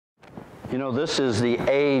You know, this is the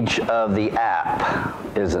age of the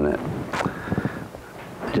app, isn't it?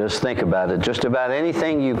 Just think about it. Just about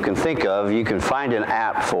anything you can think of, you can find an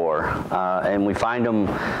app for. And we find them,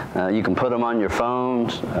 you can put them on your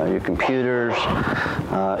phones, your computers.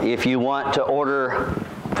 If you want to order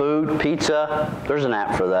food, pizza, there's an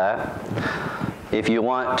app for that. If you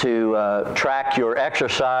want to track your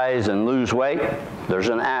exercise and lose weight, there's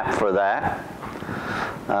an app for that.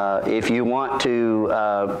 If you want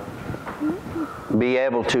to be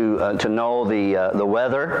able to know the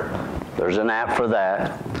weather, there's an app for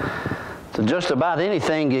that. So just about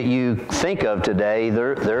anything that you think of today,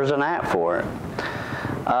 there's an app for it.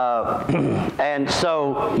 And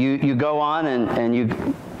so you go on and you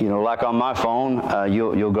know, like on my phone,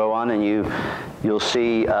 you'll go on and you'll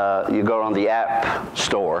see, you go on the app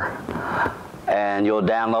store and you'll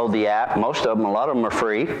download the app. Most of them, a lot of them are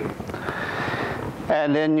free.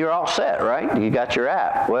 And then you're all set, right? You got your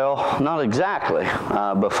app. Well, not exactly.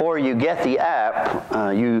 Before you get the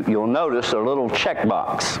app, you'll notice a little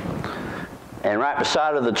checkbox. And right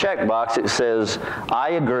beside of the checkbox, it says,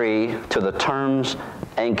 I agree to the terms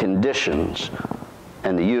and conditions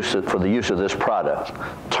and for the use of this product.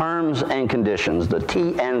 Terms and conditions, the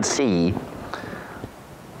T&C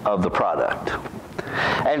of the product.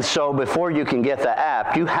 And so before you can get the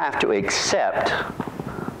app, you have to accept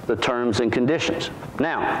the terms and conditions.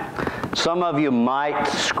 Now, some of you might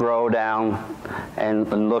scroll down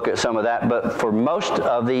and look at some of that, but for most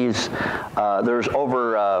of these, there's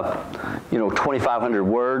over 2,500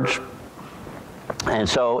 words. And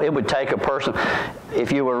so it would take a person,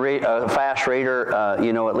 if you were a fast reader,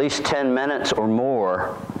 at least 10 minutes or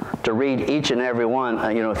more to read each and every one.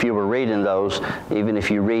 If you were reading those, even if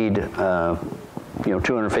you read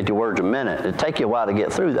 250 words a minute. It'd take you a while to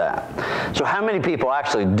get through that. So how many people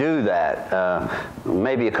actually do that?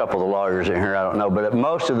 Maybe a couple of the lawyers in here, I don't know, but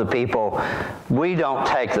most of the people, we don't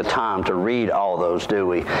take the time to read all those, do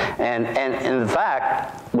we? And in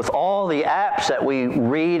fact, with all the apps that we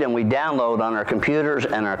read and we download on our computers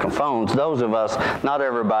and our phones, those of us, not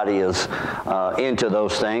everybody is into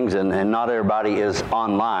those things, and not everybody is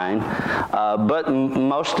online, but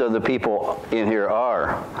most of the people in here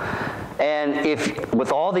are. And if,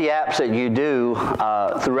 with all the apps that you do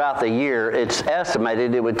throughout the year, it's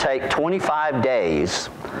estimated it would take 25 days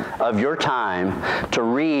of your time to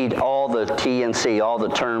read all the T&C, all the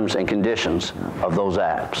terms and conditions of those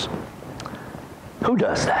apps. Who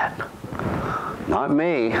does that? Not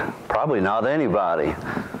me, probably not anybody.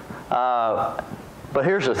 But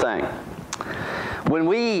here's the thing. When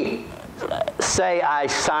we say I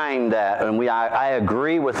signed that and I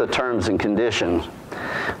agree with the terms and conditions,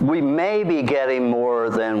 we may be getting more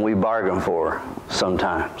than we bargained for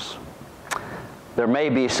sometimes. There may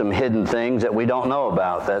be some hidden things that we don't know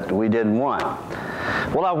about that we didn't want.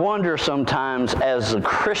 Well, I wonder sometimes as a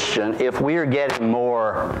Christian if we are getting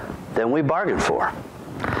more than we bargained for.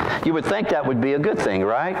 You would think that would be a good thing,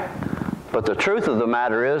 right? But the truth of the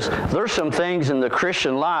matter is, there's some things in the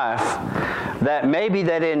Christian life that maybe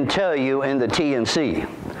they didn't tell you in the T&C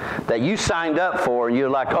that you signed up for, and you're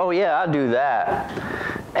like, oh yeah, I'll do that.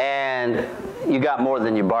 And you got more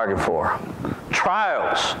than you bargained for.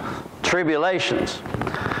 Trials, tribulations,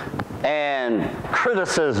 and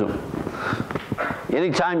criticism.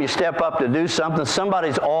 Anytime you step up to do something,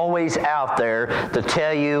 somebody's always out there to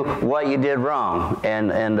tell you what you did wrong.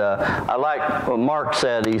 And I like what Mark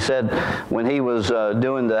said. He said when he was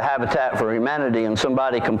doing the Habitat for Humanity and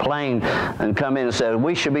somebody complained and come in and said,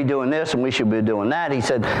 we should be doing this and we should be doing that. He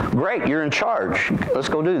said, great, you're in charge. Let's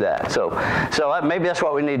go do that. So maybe that's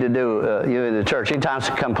what we need to do, you in the church. Anytime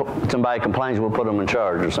somebody complains, we'll put them in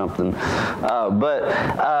charge or something.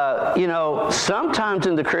 Sometimes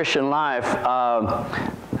in the Christian life,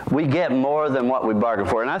 we get more than what we bargained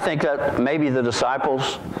for. And I think that maybe the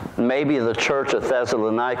disciples, maybe the church at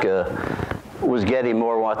Thessalonica was getting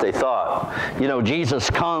more what they thought. Jesus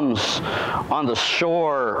comes on the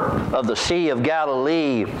shore of the Sea of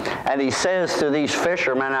Galilee, and he says to these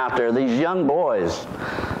fishermen out there, these young boys,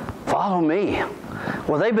 follow me.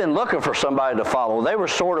 Well, they've been looking for somebody to follow. They were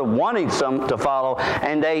sort of wanting some to follow,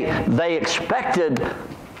 and they expected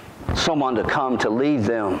someone to come to lead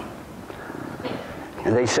them.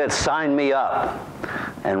 And they said, sign me up.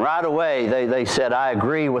 And right away, they said, I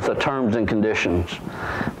agree with the terms and conditions.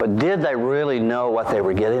 But did they really know what they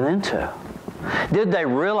were getting into? Did they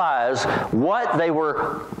realize what they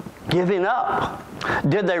were giving up?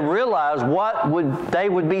 Did they realize what they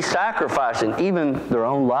would be sacrificing, even their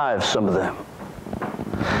own lives, some of them?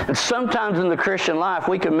 And sometimes in the Christian life,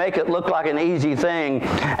 we can make it look like an easy thing.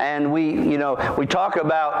 And we talk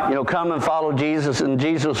about, come and follow Jesus, and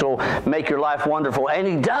Jesus will make your life wonderful. And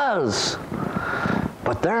He does.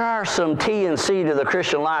 But there are some T and C to the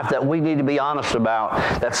Christian life that we need to be honest about.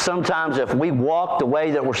 That sometimes if we walk the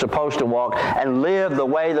way that we're supposed to walk and live the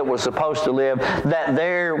way that we're supposed to live, that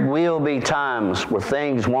there will be times where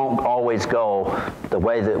things won't always go the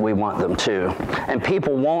way that we want them to. And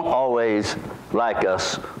people won't always like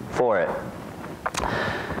us for it.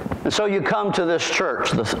 And so you come to this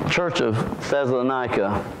church, the church of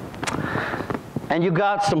Thessalonica, and you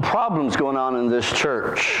got some problems going on in this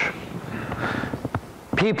church.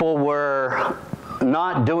 People were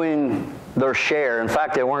not doing their share. In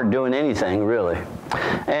fact, they weren't doing anything really.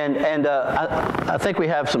 And I think we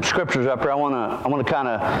have some scriptures up here. I want to kind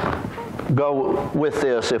of go with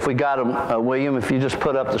this. If we got them, William, if you just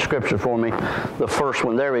put up the scripture for me, the first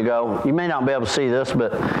one. There we go. You may not be able to see this,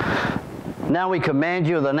 but now we command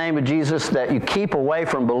you in the name of Jesus that you keep away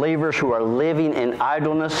from believers who are living in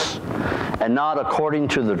idleness and not according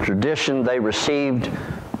to the tradition they received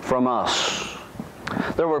from us.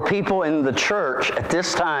 There were people in the church at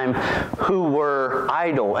this time who were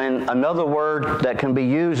idle. And another word that can be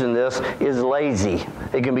used in this is lazy.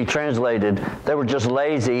 It can be translated, they were just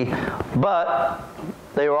lazy. But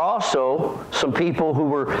they were also some people who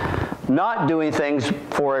were not doing things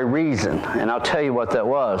for a reason. And I'll tell you what that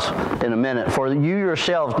was in a minute. For you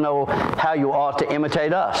yourselves know how you ought to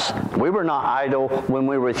imitate us. We were not idle when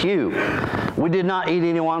we were with you. We did not eat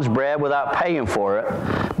anyone's bread without paying for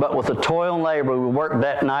it, but with the toil and labor we worked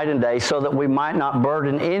that night and day so that we might not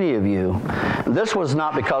burden any of you. This was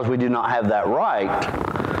not because we do not have that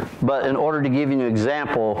right, but in order to give you an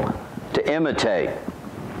example to imitate.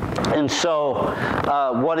 And so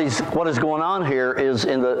what is going on here is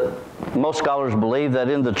most scholars believe that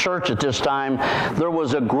in the church at this time, there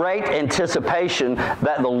was a great anticipation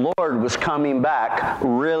that the Lord was coming back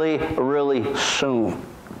really, really soon.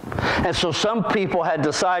 And so some people had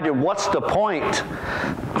decided, what's the point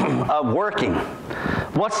of working?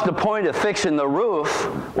 What's the point of fixing the roof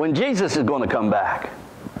when Jesus is going to come back?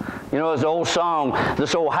 You know, there's an old song,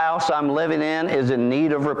 this old house I'm living in is in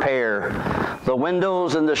need of repair. The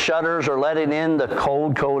windows and the shutters are letting in the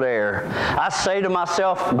cold, cold air. I say to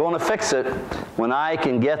myself, I'm going to fix it when I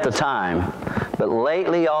can get the time. But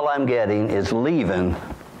lately all I'm getting is leaving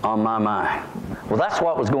on my mind. Well, that's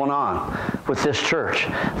what was going on with this church.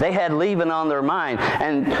 They had leaving on their mind.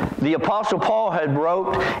 And the Apostle Paul had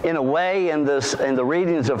wrote in a way in the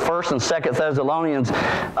readings of 1st and 2nd Thessalonians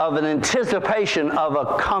of an anticipation of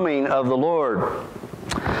a coming of the Lord.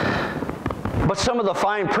 But some of the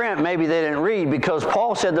fine print maybe they didn't read, because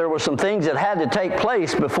Paul said there were some things that had to take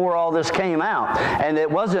place before all this came out. And it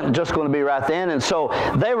wasn't just going to be right then. And so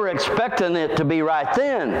they were expecting it to be right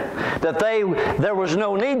then, that there was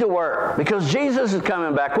no need to work because Jesus is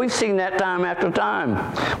coming back. We've seen that time after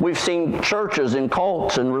time. We've seen churches and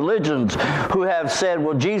cults and religions who have said,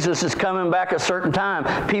 well, Jesus is coming back at a certain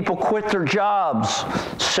time. People quit their jobs,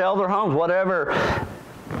 sell their homes, whatever,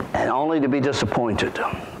 and only to be disappointed.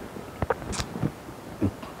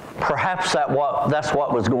 Perhaps that's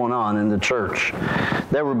what was going on in the church.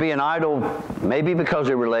 They were being idle, maybe because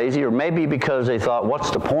they were lazy, or maybe because they thought,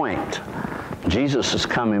 what's the point? Jesus is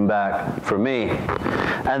coming back for me.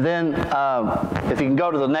 And then, if you can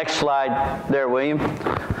go to the next slide there, William.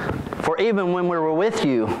 For even when we were with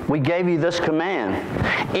you, we gave you this command.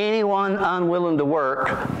 Anyone unwilling to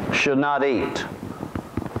work should not eat.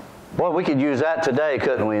 Well, we could use that today,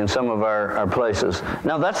 couldn't we, in some of our places.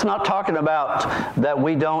 Now, that's not talking about that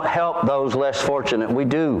we don't help those less fortunate. We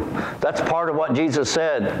do. That's part of what Jesus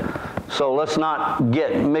said. So let's not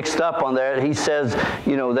get mixed up on that. He says,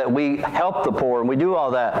 that we help the poor, and we do all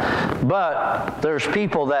that. But there's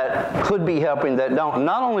people that could be helping that don't.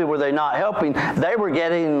 Not only were they not helping, they were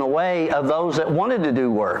getting in the way of those that wanted to do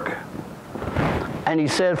work. And he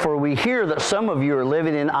said, for we hear that some of you are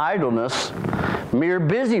living in idleness, mere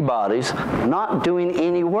busybodies, not doing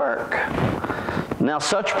any work. Now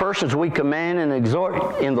such persons we command and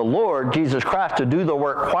exhort in the Lord Jesus Christ to do the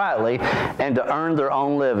work quietly and to earn their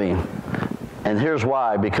own living. And here's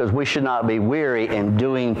why, because we should not be weary in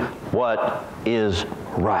doing what is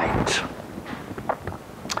right.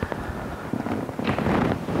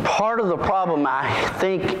 Part of the problem I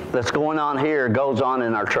think that's going on here goes on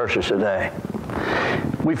in our churches today.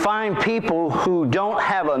 We find people who don't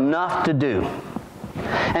have enough to do.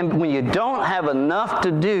 And when you don't have enough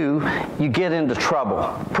to do, you get into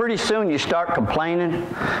trouble. Pretty soon you start complaining.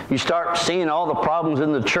 You start seeing all the problems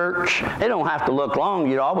in the church. It don't have to look long.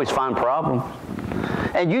 You always find problems.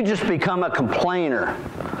 And you just become a complainer.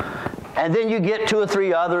 And then you get 2 or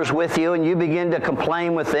 3 others with you, and you begin to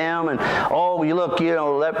complain with them. And oh, you look,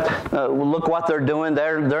 look what they're doing.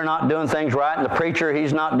 They're not doing things right, and the preacher,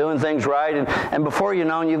 he's not doing things right. And before you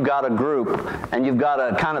know, you've got a group, and you've got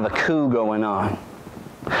a kind of a coup going on.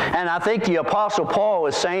 And I think the Apostle Paul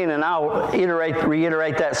is saying, and I'll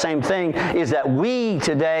reiterate that same thing, is that we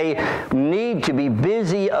today need to be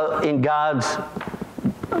busy in God's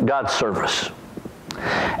service.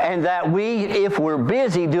 And that if we're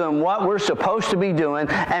busy doing what we're supposed to be doing,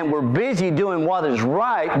 and we're busy doing what is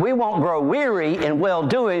right, we won't grow weary in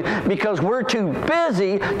well-doing because we're too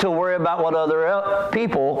busy to worry about what other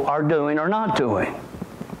people are doing or not doing.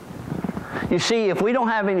 You see, if we don't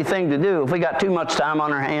have anything to do, if we got too much time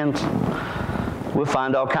on our hands, we'll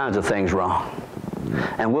find all kinds of things wrong.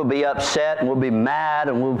 And we'll be upset, and we'll be mad,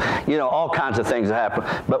 and all kinds of things happen.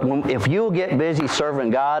 But if you'll get busy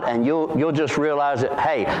serving God, and you'll just realize that,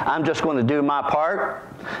 hey, I'm just going to do my part.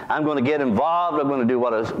 I'm going to get involved. I'm going to do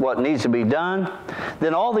what needs to be done.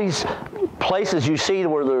 Then all these places you see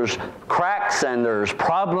where there's cracks and there's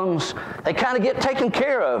problems, they kind of get taken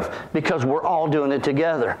care of because we're all doing it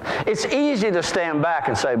together. It's easy to stand back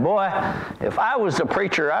and say, boy, if I was the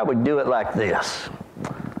preacher, I would do it like this.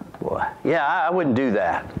 Boy, yeah, I wouldn't do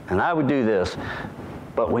that, and I would do this.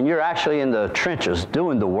 But when you're actually in the trenches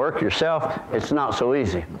doing the work yourself, it's not so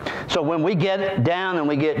easy. So when we get down and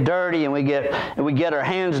we get dirty and we get our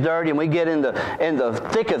hands dirty and we get in the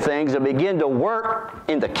thick of things and begin to work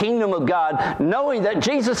in the kingdom of God, knowing that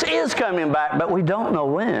Jesus is coming back, but we don't know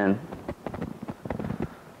when,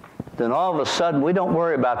 then all of a sudden we don't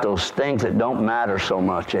worry about those things that don't matter so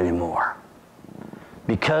much anymore.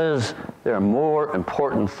 Because there are more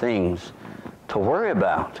important things to worry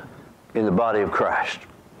about in the body of Christ.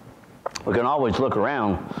 We can always look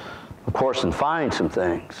around, of course, and find some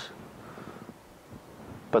things.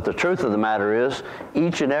 But the truth of the matter is,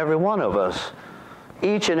 each and every one of us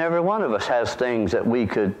has things that we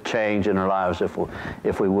could change in our lives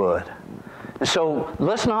if we would. And so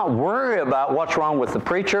let's not worry about what's wrong with the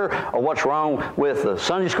preacher, or what's wrong with the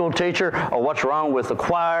Sunday school teacher, or what's wrong with the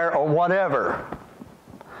choir, or whatever.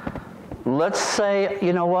 Let's say,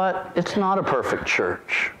 you know what? It's not a perfect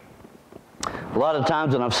church. A lot of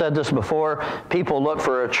times, and I've said this before, people look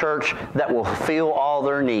for a church that will fulfill all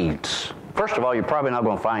their needs. First of all, you're probably not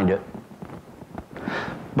going to find it.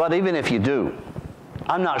 But even if you do,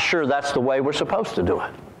 I'm not sure that's the way we're supposed to do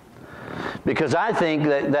it. Because I think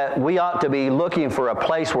that we ought to be looking for a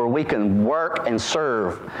place where we can work and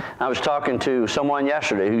serve. I was talking to someone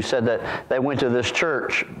yesterday who said that they went to this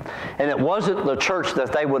church, and it wasn't the church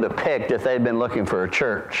that they would have picked if they'd been looking for a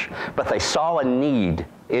church, but they saw a need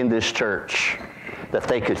in this church that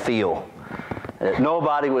they could feel, that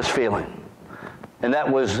nobody was feeling, and that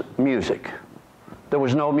was music. There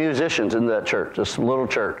was no musicians in that church, this little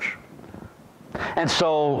church. And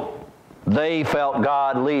so they felt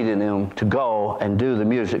God leading them to go and do the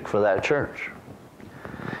music for that church.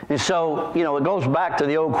 And so, it goes back to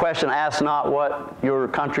the old question, ask not what your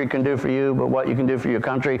country can do for you, but what you can do for your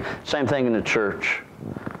country. Same thing in the church.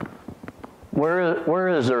 Where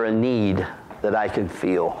is there a need that I can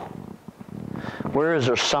feel? Where is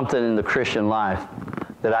there something in the Christian life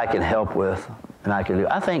that I can help with and I can do?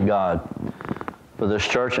 I thank God for this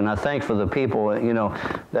church, and I thank for the people, I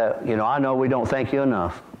know we don't thank you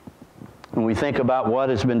enough. When we think about what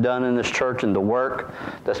has been done in this church and the work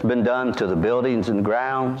that's been done to the buildings and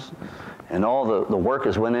grounds and all the work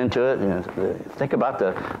that's went into it. Think about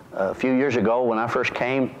a few years ago when I first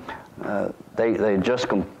came, they just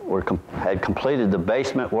had completed the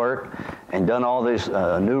basement work and done all these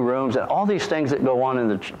new rooms and all these things that go on in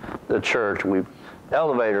the church.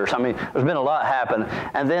 Elevators. There's been a lot happen.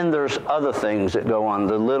 And then there's other things that go on,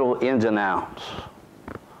 the little ins and outs.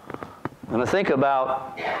 And I think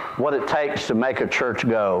about what it takes to make a church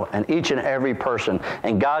go, and each and every person.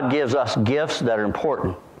 And God gives us gifts that are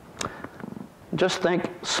important. Just think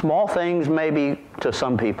small things maybe to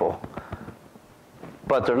some people,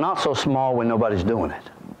 but they're not so small when nobody's doing it.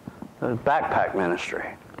 The backpack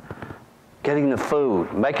ministry, getting the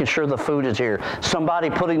food, making sure the food is here, somebody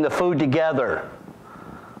putting the food together,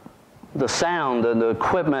 the sound and the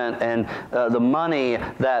equipment and the money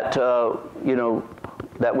that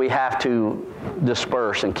that we have to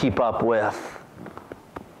disperse and keep up with.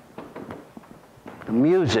 The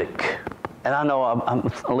music. And I know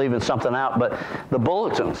I'm leaving something out, but the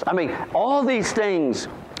bulletins. All these things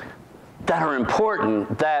that are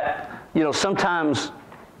important that, sometimes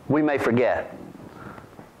we may forget.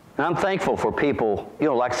 And I'm thankful for people,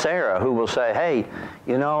 like Sarah, who will say, hey,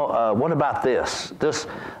 what about this?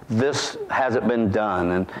 This hasn't been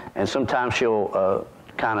done. And sometimes she'll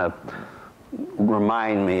kind of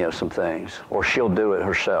remind me of some things, or she'll do it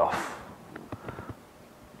herself.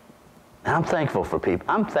 And I'm thankful for people.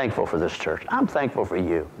 I'm thankful for this church. I'm thankful for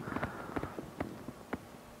you.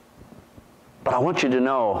 But I want you to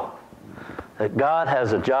know that God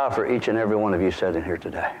has a job for each and every one of you sitting here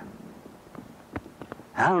today.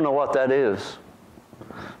 I don't know what that is,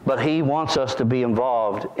 but He wants us to be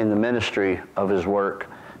involved in the ministry of His work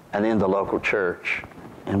and in the local church.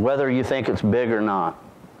 And whether you think it's big or not,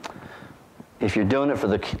 if you're doing it for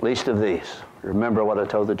the least of these, remember what I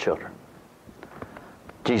told the children.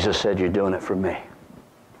 Jesus said, you're doing it for me.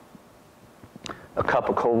 A cup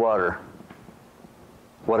of cold water,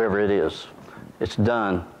 whatever it is, it's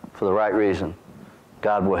done for the right reason.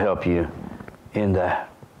 God will help you in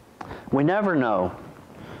that. We never know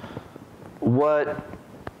what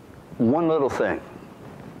one little thing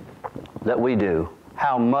that we do,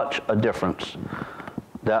 how much a difference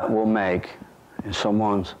that will make in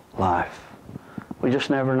someone's life. We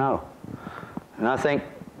just never know. And I thank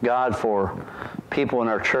God for people in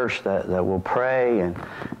our church that will pray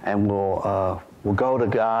and will go to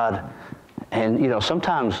God. And, you know,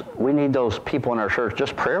 sometimes we need those people in our church,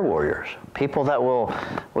 just prayer warriors, people that will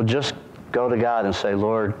just go to God and say,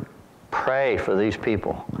 Lord, pray for these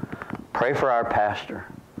people. Pray for our pastor.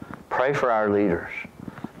 Pray for our leaders.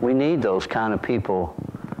 We need those kind of people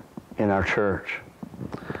in our church.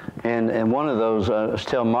 And one of those, I was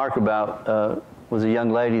telling Mark about, was a young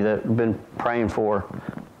lady that I've been praying for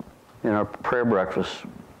in our prayer breakfast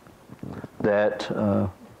that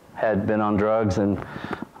had been on drugs and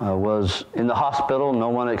was in the hospital. No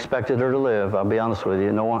one expected her to live. I'll be honest with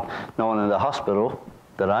you. No one in the hospital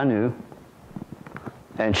that I knew.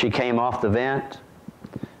 And she came off the vent.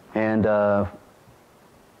 And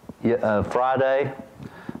Friday,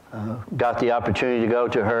 got the opportunity to go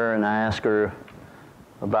to her, and I asked her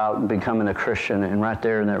about becoming a Christian. And right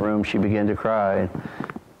there in that room, she began to cry. And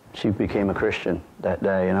she became a Christian that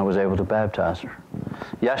day, and I was able to baptize her.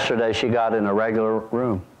 Yesterday, she got in a regular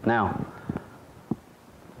room. Now,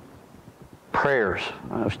 prayers.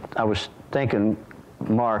 I was thinking,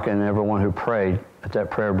 Mark and everyone who prayed at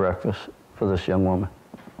that prayer breakfast for this young woman.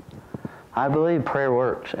 I believe prayer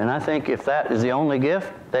works. And I think if that is the only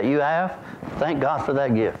gift that you have, thank God for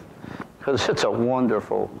that gift. Because it's a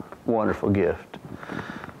wonderful, wonderful gift.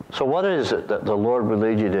 So what is it that the Lord would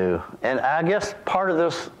lead you to do? And I guess part of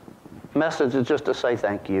this message is just to say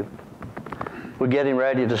thank you. We're getting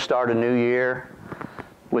ready to start a new year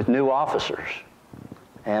with new officers.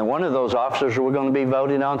 And one of those officers we're going to be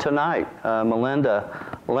voting on tonight.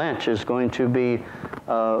 Melinda Lynch is going to be,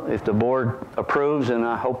 if the board approves, and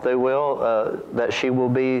I hope they will, that she will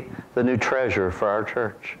be the new treasurer for our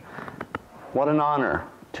church. What an honor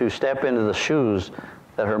to step into the shoes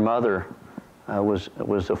that her mother was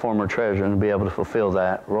the former treasurer and to be able to fulfill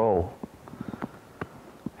that role.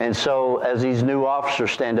 And so as these new officers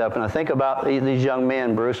stand up, and I think about these young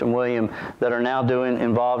men, Bruce and William, that are now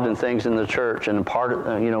involved in things in the church, and part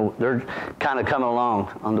of, they're kind of coming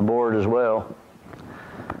along on the board as well.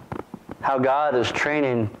 How God is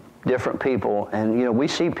training different people. And, we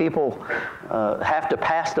see people have to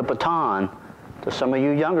pass the baton to some of you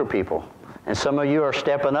younger people. And some of you are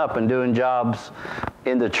stepping up and doing jobs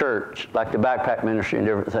in the church, like the backpack ministry and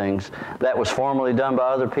different things, that was formerly done by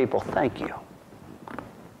other people. Thank you.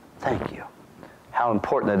 Thank you. How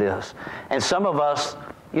important it is. And some of us,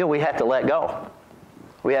 we have to let go.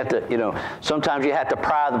 We have to, sometimes you have to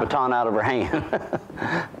pry the baton out of our hand.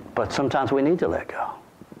 But sometimes we need to let go.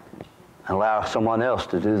 Allow someone else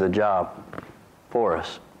to do the job for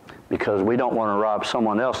us, because we don't want to rob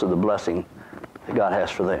someone else of the blessing that God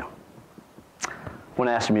has for them. I want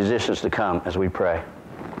to ask the musicians to come as we pray.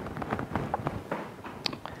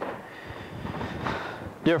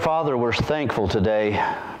 Dear Father, we're thankful today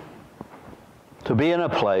to be in a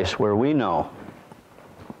place where we know,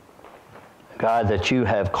 God, that you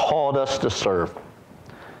have called us to serve,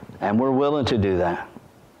 and we're willing to do that.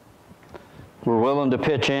 We're willing to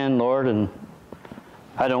pitch in, Lord, and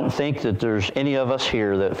I don't think that there's any of us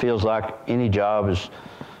here that feels like any job is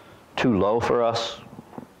too low for us.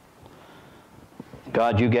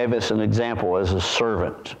 God, you gave us an example as a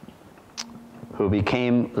servant who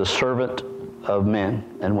became the servant of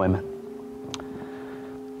men and women.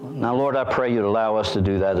 Now, Lord, I pray you'd allow us to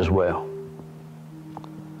do that as well.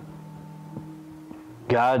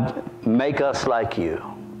 God, make us like you.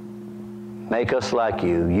 Make us like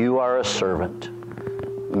you. You are a servant.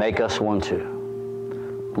 Make us one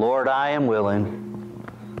too. Lord, I am willing.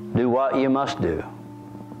 Do what you must do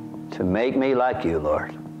to make me like you,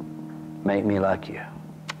 Lord. Make me like you.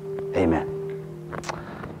 Amen.